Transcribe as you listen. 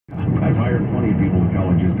are plenty of people with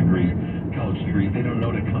college degrees. They don't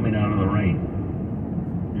know to come in out of the rain.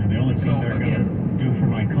 Yeah, the only thing they're going to do for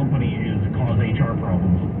my company is cause HR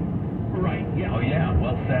problems. Right. Yeah. Oh, yeah.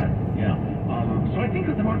 Well said. Yeah. So I think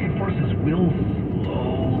that the market forces will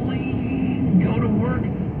slowly go to work,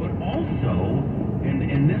 but also,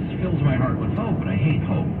 and this fills my heart with hope, and I hate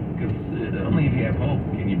hope, because only if you have hope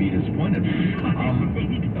can you be disappointed.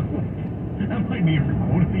 That might be a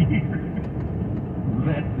quote of the year.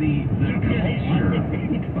 That the culture,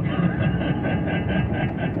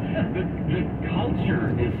 the culture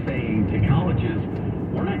is saying to colleges,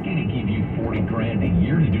 we're not going to give you 40 grand a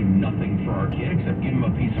year to do nothing for our kid except give them a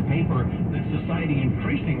piece of paper that society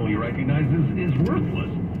increasingly recognizes is worthless.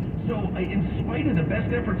 So in spite of the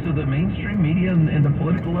best efforts of the mainstream media and the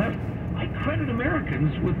political left, I credit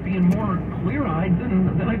Americans with being more clear-eyed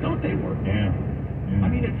than I thought they were. Yeah. I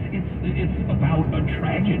mean, it's about a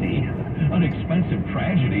tragedy, an expensive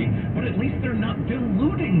tragedy, but at least they're not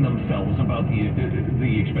deluding themselves about the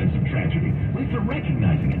expensive tragedy. At least they're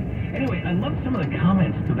recognizing it. Anyway, I love some of the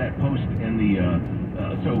comments to that post in the,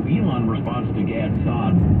 so Elon responds to Gad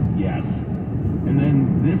Saad, yes. And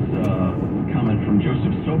then this comment from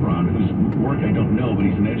Joseph Sobran, whose work I don't know, but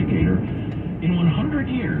he's an educator. In 100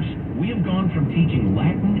 years, we have gone from teaching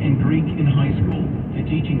Latin and Greek in high school to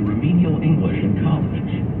teaching remedial English in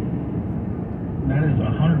college. That is 100%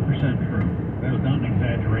 true. That is not an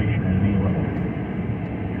exaggeration at any level.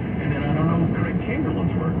 And then I don't know Craig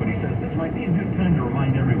Chamberlain's work, but he says this might be a good time to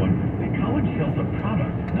remind everyone that college sells a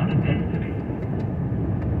product, not a destiny.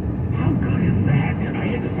 How good is that? And I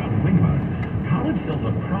had to stop and think about it. College sells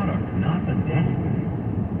a product, not a destiny.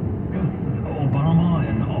 Because Obama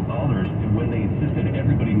and all the others, when they insisted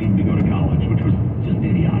everybody needed to go to college, which was just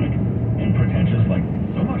idiotic and pretentious, like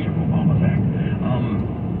so much of Obama's act,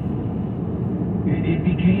 it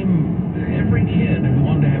became every kid who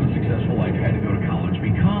wanted to have a successful life had to go to college,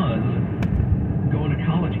 because going to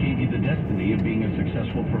college gave you the destiny of being a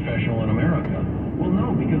successful professional in America. Well,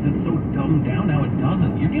 no, because it's so dumbed down now it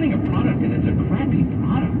doesn't. You're getting a product, and it's a crappy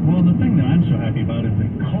product. Well, the thing that I'm so happy about is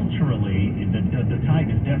that culturally, the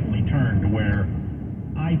tide has definitely turned to where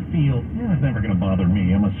I feel, it's never going to bother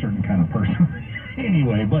me. I'm a certain kind of person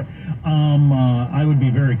anyway, but I would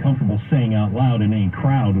be very comfortable saying out loud in any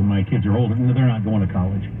crowd when my kids are older, they're not going to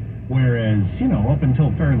college. Whereas, up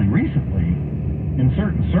until fairly recently, in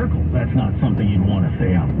certain circles, that's not something you'd want to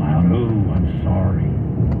say out loud. Oh, I'm sorry.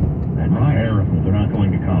 That's terrible. They're not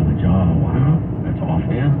going to college. Oh, wow. That's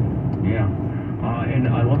awful. Yeah. Yeah. And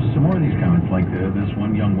I love some more of these comments, like this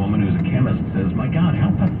one young woman who's a chemist says, my God, how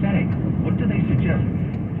pathetic. What do they suggest?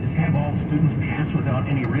 Just have all students pass without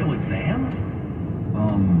any real exams?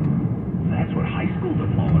 That's what high school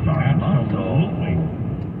diplomas are. Absolutely.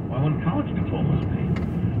 Why wouldn't college diplomas be?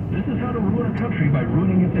 This is how to ruin a country, by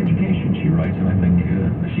ruining its education, she writes, and I think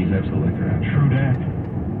she's absolutely correct. True that.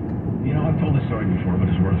 I've told this story before, but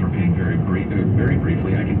it's worth repeating very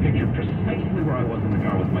briefly. I can picture precisely where I was in the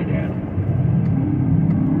car with my dad.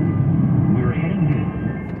 We were heading to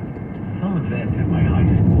some event at my high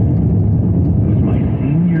school. It was my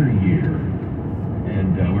senior year,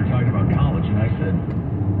 and we were talking about college, and I said,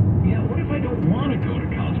 what if I don't want to go to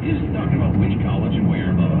college? He was talking about which college and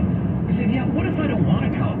where, blah, blah. I said, what if I don't want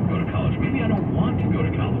to go to college? Maybe I don't want to go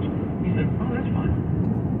to college. He said, oh, that's fine.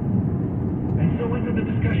 And so went to the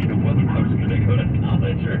discussion of whether I was going to go to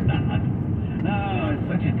college or not. No,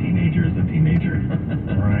 such a teenager is a teenager.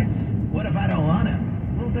 Right. What if I don't want to?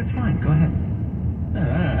 Well, that's fine. Go ahead.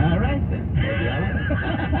 All right, then.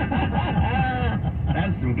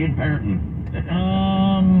 That's some good parenting.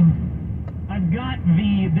 I've got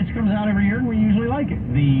this comes out every year, and we usually like it,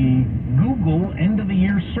 the Google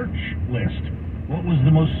end-of-the-year search list. What was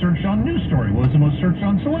the most searched on news story? What was the most searched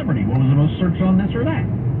on celebrity? What was the most searched on this or that?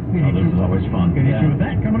 Oh, this is always fun. Get into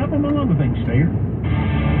that coming up, among other things. Stay here.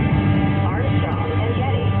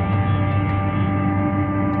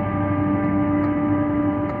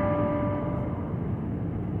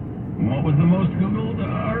 What was the most Googled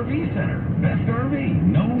RV center? Best RV,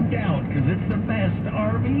 no doubt, because it's the best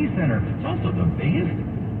RV center. It's also the biggest,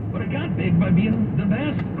 but it got big by being the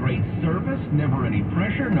best. Great service, never any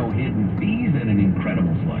pressure, no hidden fees, and an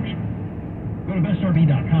incredible selection. Go to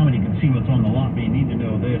bestrv.com and you can see what's on the lot, but you need to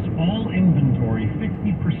know this. All inventory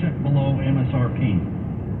 50% below MSRP,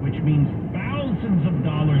 which means thousands of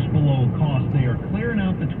dollars below cost. They are clearing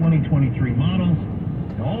out the 2023 models.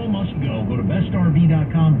 All must go. Go to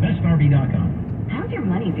bestrv.com, bestrv.com. How's your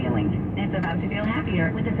money feeling? At It's about to feel happier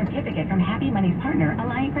with a certificate from Happy Money's partner,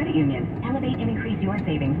 Alliant Credit Union. Elevate and increase your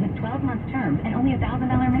savings with 12-month terms and only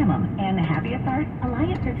 $1,000 minimum. And the happiest part?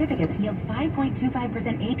 Alliant certificates yield 5.25%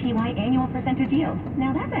 APY annual percentage yield.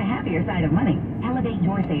 Now that's a happier side of money. Elevate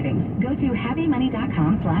your savings. Go to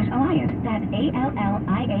happymoney.com/alliant. That's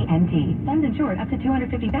ALLIANT. Funds insured up to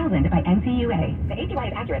 $250,000 by NCUA. The APY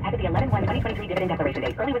is accurate as of the 11/1/2023 dividend declaration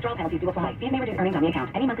date. Early withdrawal penalties do apply. Fees may reduce earnings on the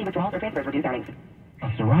account. Any monthly withdrawals or transfers reduce earnings. A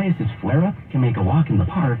psoriasis flare-up can make a walk in the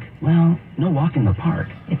park, well, no walk in the park.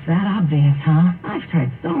 It's that obvious, huh? I've tried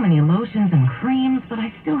so many lotions and creams, but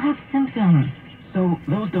I still have symptoms. So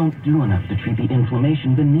those don't do enough to treat the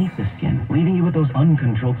inflammation beneath the skin, leaving you with those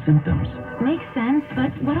uncontrolled symptoms. Makes sense,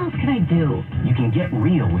 but what else can I do? You can get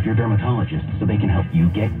real with your dermatologist so they can help you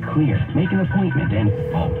get clear. Make an appointment and,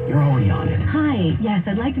 oh, you're already on it. Hi, yes,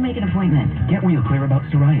 I'd like to make an appointment. Get real clear about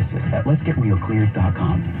psoriasis at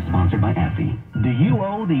letsgetrealclear.com. Sponsored by AFI. Do you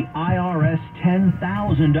owe the IRS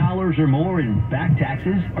 $10,000 or more in back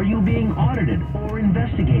taxes? Are you being audited or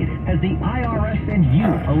investigated? Has the IRS sent you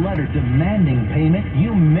a letter demanding payment?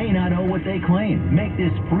 You may not owe what they claim. Make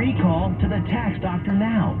this free call to the tax doctor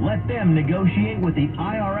now. Let them negotiate with the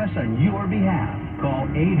IRS on your behalf. Call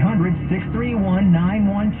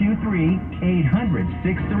 800-631-9123,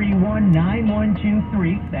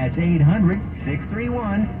 800-631-9123. That's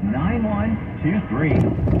 800-631-9123.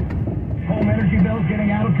 Home energy bills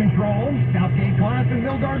getting out of control? Southgate Glass and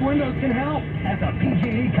Milgard Windows can help. As a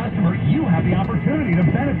PG&E customer, you have the opportunity to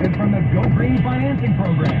benefit from the Go Green financing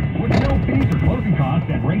program. With no fees or closing costs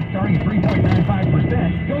and rates starting at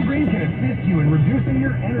 3.95%, Go Green can assist you in reducing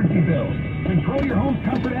your energy bills. Control your home's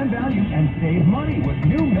comfort and value and save money with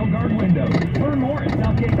new Milgard Windows. Learn more at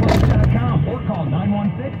SouthgateGlass.com or call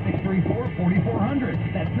 916-634-4400.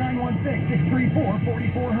 That's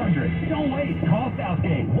 916-634-4400. Don't wait. Call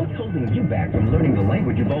Southgate. What's holding you back from learning the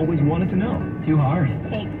language you've always wanted to know? Too hard.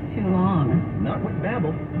 Takes too long. Not with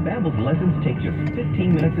Babbel. Babbel's lessons take just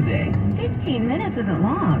 15 minutes a day. 15 minutes isn't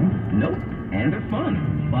long. Nope. And they're fun.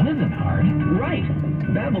 Fun isn't hard. Right.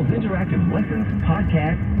 Babbel's interactive lessons,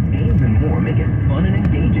 podcasts, games, and more make it fun and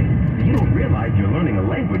engaging. You don't realize you're learning a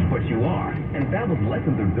language, but you are. And Babbel's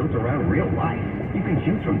lessons are built around real life. You can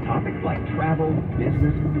choose from topics like travel,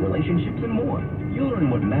 business, relationships, and more. You'll learn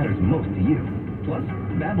what matters most to you. Plus,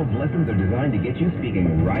 Babbel's lessons are designed to get you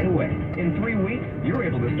speaking right away. In 3 weeks, you're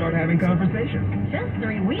able to start having conversations. Just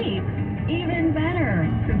 3 weeks? Even better.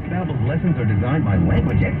 Since Babbel's lessons are designed by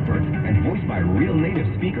language experts and voiced by real native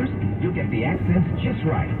speakers, you'll get the accents just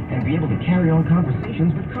right and be able to carry on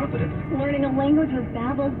conversations with confidence. Learning a language with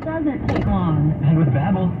Babbel doesn't take long. And with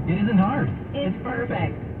Babbel, it isn't hard. It's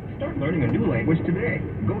perfect. Start learning a new language today.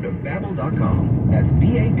 Go to Babbel.com. That's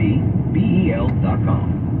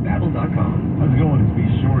Babbel.com. Babbel.com. How's it going? It's B.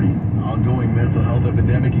 Shorty. Ongoing mental health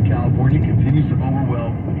epidemic in California continues to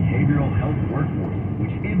overwhelm the behavioral health workforce, which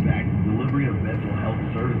impacts the delivery of mental health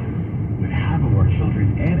services. With half of our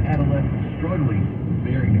children and adolescents struggling with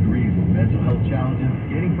varying degrees of mental health challenges,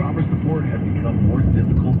 getting proper support has become more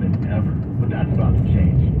difficult than ever. But that's about to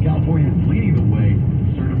change. California is leading the way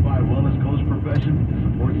with certified wellness coach professions to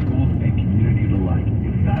support schools and communities alike.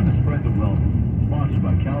 It's time to spread the wellness. Sponsored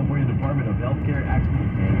by California Department of Healthcare Access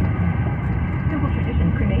and Simple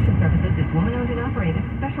Tradition Cremation Services is woman-owned and operated,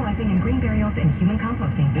 specializing in green burials and human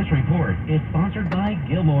composting. This report is sponsored by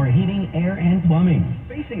Gilmore Heating, Air, and Plumbing.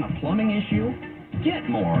 Facing a plumbing issue? Get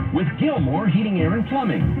more with Gilmore Heating, Air, and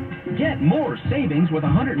Plumbing. Get more savings with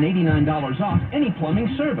 $189 off any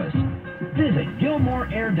plumbing service. Visit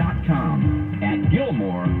GilmoreAir.com. At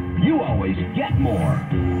Gilmore, you always get more.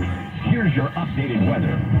 Here's your updated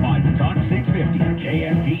weather on Talk 650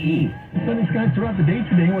 KFDE. Sunny skies throughout the day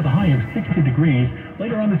today with a high of 60 degrees.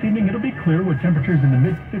 Later on this evening, it'll be clear with temperatures in the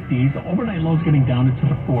mid-50s. Overnight lows getting down into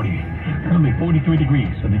the 40s. Currently 43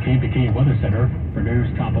 degrees from the KPK Weather Center. For news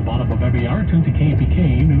top and bottom of every hour, tune to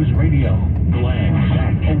KPK News Radio. Glenn.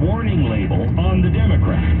 A warning label on the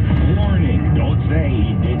Democrats. Warning. Don't say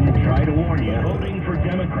he didn't try to warn you. Voting for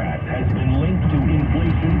Democrats has been linked to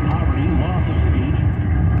inflation, poverty, loss of speech,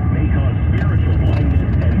 may cause spiritual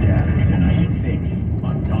blindness and death. Tonight at 6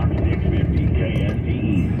 on Talk 650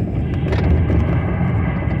 KSTE.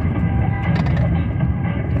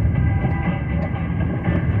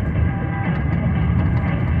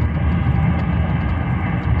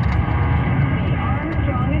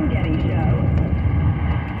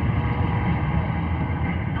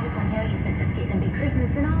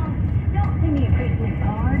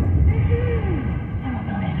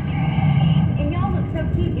 In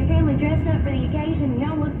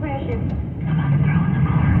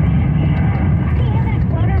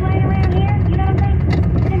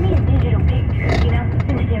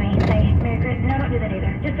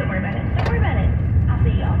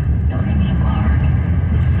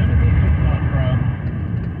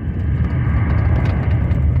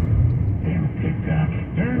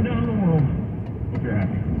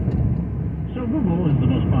So Google is the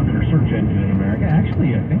most popular search engine in America.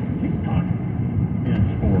 Actually, I think TikTok is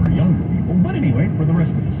for younger people. But anyway, for the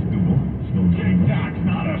rest of us, Google still the same. TikTok's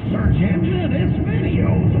not a search engine, it's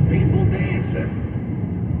videos of people dancing.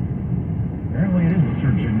 Apparently it is a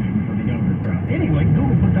search engine for the younger crowd. Anyway,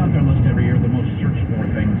 Google puts out their list every year, the most searched for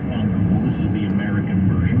things on Google. This is the American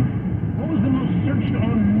version. What was the most searched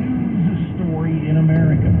on news story in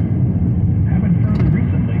America? Happened fairly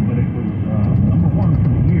recently, but it was number one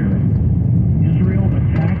for the year. Israel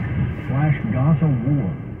attack / Gaza war.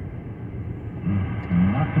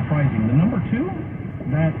 Not surprising. The number two,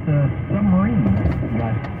 that submarine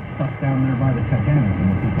got stuck down there by the Titanic and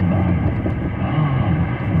the people died.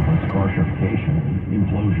 Scarification,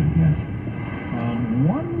 implosion, yes.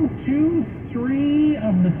 1, 2, 3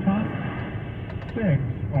 of the top 6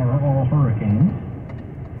 are all hurricanes.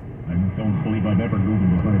 I don't believe I've ever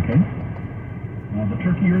Googled a hurricane. The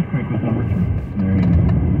Turkey earthquake was number 3. There you go.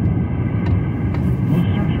 Most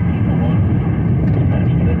searched people on the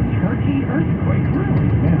Turkey earthquake, really?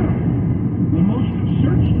 Yeah. The most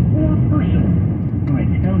searched for person. When I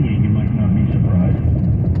tell you, you might not be surprised.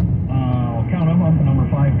 I'll count them up. Number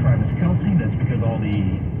 5, Travis Kelce. That's because all the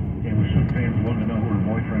Taylor Swift fans wanted to know who her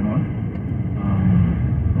boyfriend was.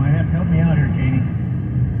 Might have to help me out here, Katie.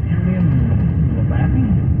 Julian Labappy?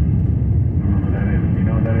 I don't know what that is. You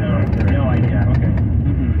know what that is? No idea. Okay.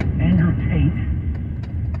 Andrew Tate.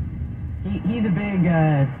 He's a big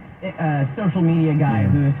social media guy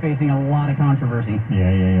who is facing a lot of controversy.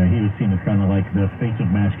 Yeah. He was seen as kind of like the face of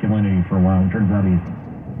masculinity for a while. And turns out he's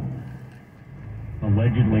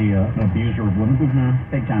allegedly an abuser of women.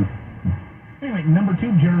 Big time. Anyway, number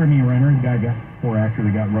 2, Jeremy Renner, the poor actor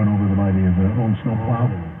that got run over by his own snowplow.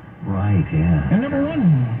 Right, yeah. And number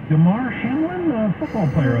 1, Damar Hamlin, a football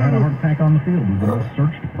player, had a heart attack on the field. He's the most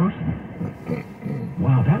searched person.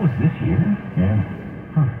 Wow, that was this year? Yeah.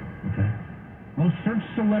 Huh. Okay. Most searched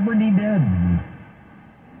celebrity dead.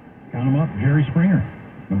 Count them up. Jerry Springer,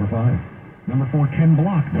 number 5. Number 4, Ken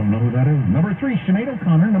Block. Don't know who that is. Number 3, Sinead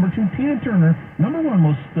O'Connor. Number 2, Tina Turner. Number 1,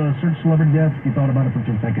 most searched celebrity deaths. If you thought about it for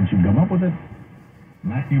 2 seconds, you'd come up with it.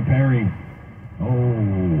 Matthew Perry.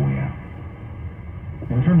 Oh, yeah.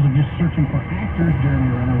 In terms of just searching for actors, Jeremy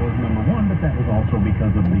Renner was number 1, but that was also because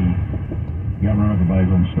of he got run over by his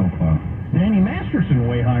own snowplow. Danny Masterson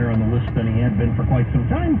way higher on the list than he had been for quite some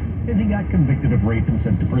time, as he got convicted of rape and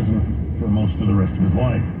sent to prison for most of the rest of his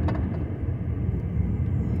life.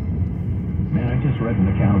 Man, I just read an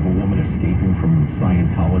account of a woman escaping from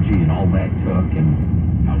Scientology and all that took, and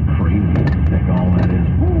how crazy and sick all that is.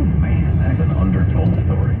 Oh, man, that's an undertold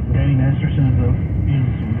story. Danny Masterson was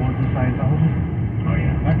a Scientologist? Oh,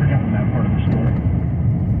 yeah. I've forgotten that part of the story.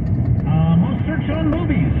 Most searched on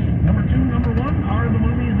movies. Number 2, number 1 are the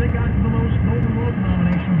movies that got the most Golden Globe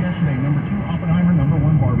nominations yesterday. Number 2, Oppenheimer. Number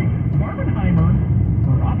 1, Barbie. Barbenheimer,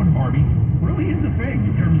 or Oppenbarbie, really is a thing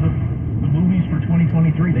in terms of the movies for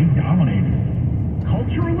 2023. They dominated.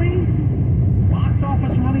 Culturally, box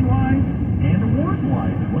office money-wise, and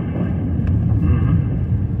award-wise, it looks like.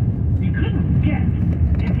 You couldn't get,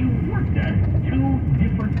 if you worked at 2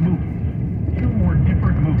 different movies, 2 more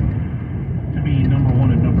different movies, to be number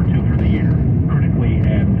 1 and number 2 for the year, critically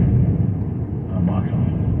and box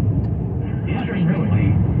office.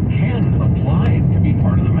 Interestingly, Ken applied to be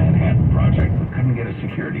part of the Manhattan Project, but couldn't get a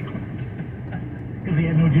security clearance. Because he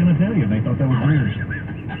had no genitalia. They thought that was weird.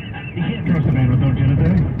 You can't trust a man with no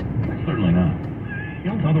genitalia. Certainly not.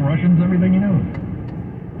 He'll tell the Russians everything he knows.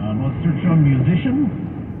 Let's search on musician.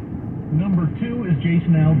 Number 2 is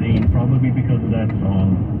Jason Aldean, probably because of that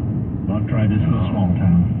song. I'll try this in a small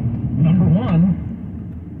town. Number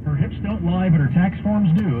 1, her hips don't lie, but her tax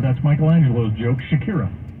forms do. That's Michelangelo's joke, Shakira.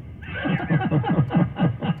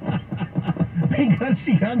 Because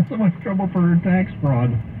she got in so much trouble for her tax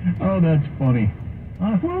fraud. Oh, that's funny.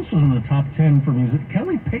 Who else was in the top 10 for music?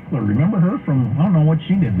 Kelly Pickler. Remember her from, I don't know what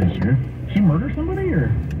she did this year. She murdered somebody,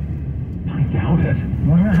 or? I doubt it.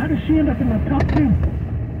 Well, how does she end up in the top 10?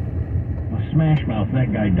 Smash Mouth,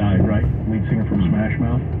 that guy died, right? Lead singer from Smash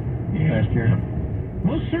Mouth last year.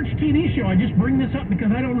 Most searched TV show, I just bring this up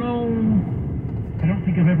because I don't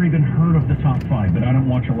think I've ever even heard of the top 5, but I don't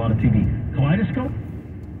watch a lot of TV. Kaleidoscope,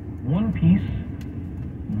 One Piece,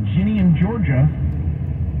 Ginny and Georgia,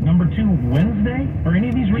 number 2, Wednesday. Are any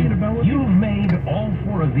of these ringing a bell with you? You've made all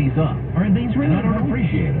 4 of these up. Are these ringing a And I bell? don't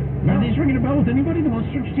appreciate it. Are these ringing a bell with anybody, the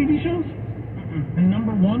most searched TV shows? And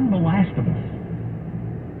number 1, The Last of Us.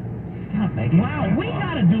 Stop making Wow, we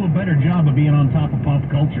gotta do a better job of being on top of pop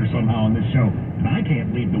culture somehow on this show. And I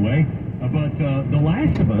can't lead the way. But The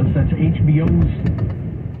Last of Us, that's HBO's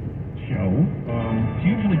show. It's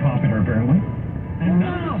hugely popular, apparently. And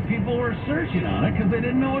now people were searching on it because they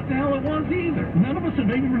didn't know what the hell it was either. None of us have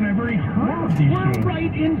even ever heard of these We're shows.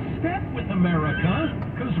 right in step with America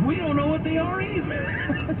because we don't know what they are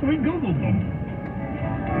either. So we Googled them.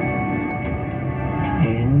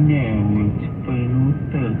 And now it's final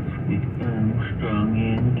thoughts with Armstrong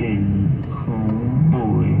and Getty.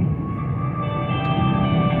 Homeboy.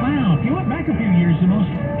 Wow, if you went back a few years, the most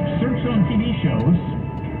searched on TV shows,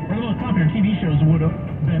 or the most popular TV shows would have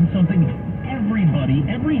been something everybody,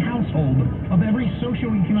 every household of every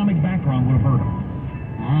socioeconomic background would have heard of.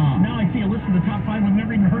 Now I see a list of the top 5. We've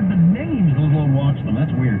never even heard the names, let alone watched them.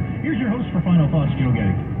 That's weird. Here's your host for Final Thoughts, Joe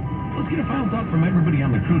Getty. Let's get a final thought from everybody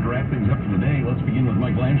on the crew to wrap things up for the day. Let's begin with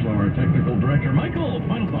Michelangelo, our technical director. Michael,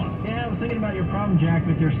 final thought. Yeah, I was thinking about your problem, Jack,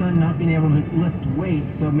 with your son not being able to lift weights.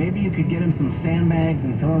 So maybe you could get him some sandbags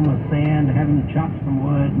and fill them with sand and have him chop some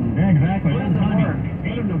wood. And Yeah, exactly. Put him to work.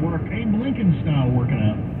 Put him to work. Abe Lincoln style working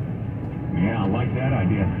out. Yeah, I like that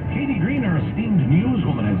idea. Katie Green, our esteemed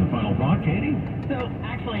newswoman, has a final thought. Katie? So,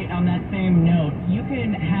 actually, on that same note, you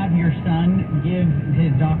can have your son give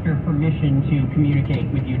his doctor permission to communicate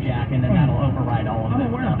with you, Jack, and then that'll override all of I'm this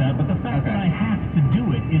aware of stuff. that, but the fact that I have to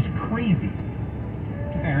do it is crazy.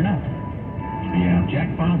 Fair enough. Yeah.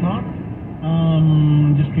 Jack, final thought?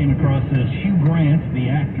 Just came across this. Hugh Grant, the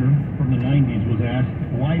actor from the 90s, was asked,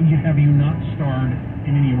 why have you not starred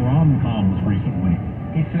in any rom-coms recently?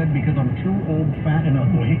 He said, because I'm too old, fat, and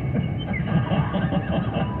ugly.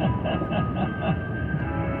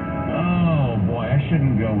 Oh, boy, I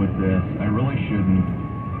shouldn't go with this. I really shouldn't.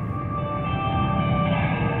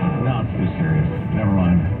 No, it's too serious. Never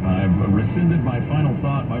mind. I've rescinded my final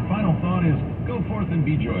thought. My final thought is, go forth and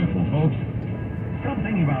be joyful, folks. Stop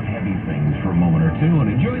thinking about heavy things for a moment or two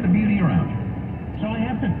and enjoy the beauty around you. So I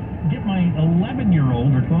have to get my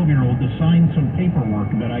 11-year-old or 12-year-old to sign some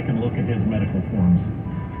paperwork that I can look at his medical forms.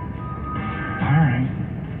 All right.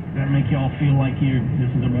 Does that make y'all feel like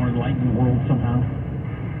this is a more enlightened world somehow?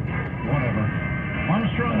 Whatever.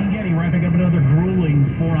 Armstrong and Getty wrapping up another grueling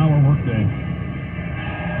 4-hour workday.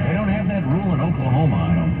 They don't have that rule in Oklahoma,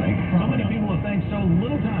 I don't think. So many people have thanked so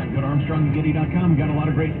little time. Go to ArmstrongandGetty.com. Got a lot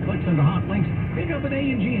of great clicks into hot links. Pick up an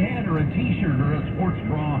A&G hat or a T-shirt or a sports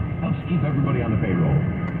bra. Helps keep everybody on the payroll.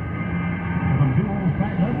 I'm too old,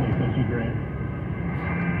 fat, and ugly, says Hugh Grant.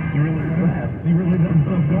 He really does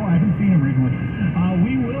stuff go. I haven't seen him recently.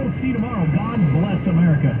 We will see tomorrow. God bless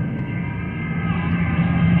America.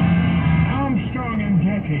 Armstrong and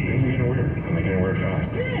Getty. Things are getting weird, and they're getting weird fast.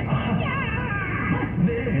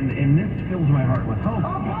 And this fills my heart with hope.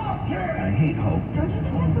 I hate hope.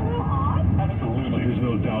 Absolutely, there's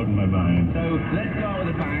no doubt in my mind. So let's go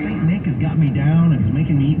with the St. Nick has got me down and is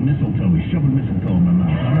making me eat mistletoe. He's shoving mistletoe in my mouth.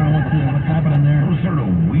 I don't know what's happening there. Some sort of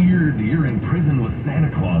weird you're in prison with Santa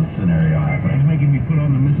Claus scenario happening. He's making me put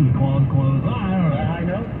on the Mrs. Claus clothes. I don't know. I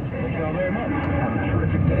know. Thank you all very much. Have a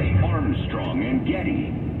terrific day. Armstrong and Getty.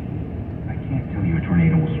 I can't tell you a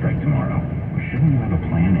tornado will strike tomorrow. But shouldn't you have a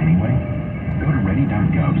plan anyway? Go to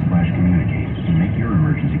ready.gov/communicate and make your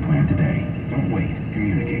emergency plan today. Don't wait.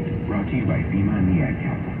 Communicate. Brought to you by FEMA and the Ad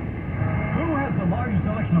Council. Who has the largest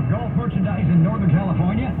selection of golf merchandise in Northern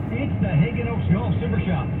California? It's the Hagen Oaks Golf Super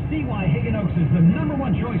Shop. See why Hagen Oaks is the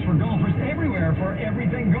 #1 choice for golfers everywhere for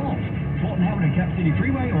everything golf. Fulton Avenue, Cap City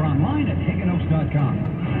Freeway, or online at HagenOaks.com.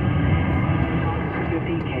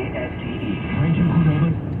 50 KSTE. Rachel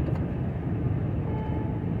Cordova.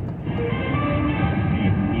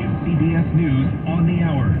 CBS News on the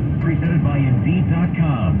Hour, presented by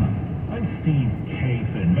Indeed.com. I'm Steve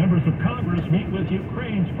Kafin. Members of Congress meet with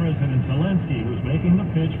Ukraine's President Zelensky, who's making the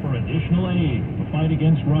pitch for additional aid to fight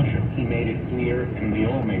against Russia. He made it clear, and we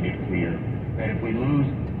all made it clear, that if we lose,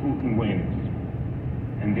 Putin wins.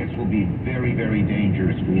 And this will be very, very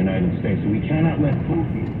dangerous for the United States. So we cannot let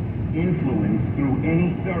Putin influence through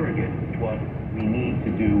any surrogate what we need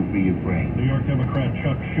to do for Ukraine. New York Democrat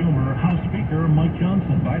Chuck Schumer, House Speaker Mike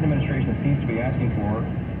Johnson. Biden administration seems to be asking for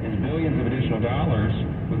is billions of additional dollars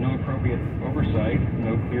with no appropriate oversight,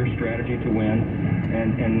 no clear strategy to win,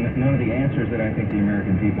 and none of the answers that I think the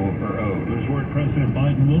American people are owed. There's word President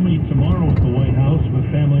Biden will meet tomorrow at the White House with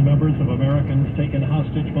family members of Americans taken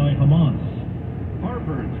hostage by Hamas.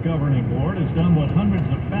 Harvard's governing board has done what hundreds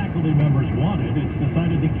of faculty members wanted. It's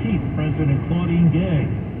decided to keep President Claudine Gay.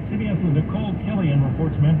 CBS's Nicole Killian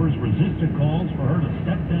reports members resisted calls for her to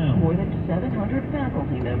step down. More than 700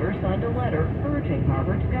 faculty members signed a letter urging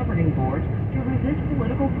Harvard's governing board to resist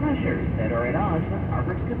political pressures that are at odds with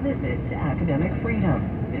Harvard's commitment to academic freedom.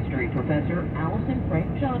 History professor Allison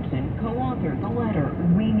Frank Johnson co-authored the letter.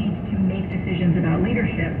 We need to make decisions about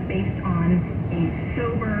leadership based on a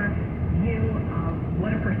sober view of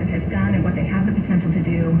what a person has done and what they have the potential to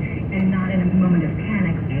do, and not in a moment of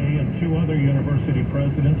panic. And 2 other university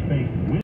presidents faced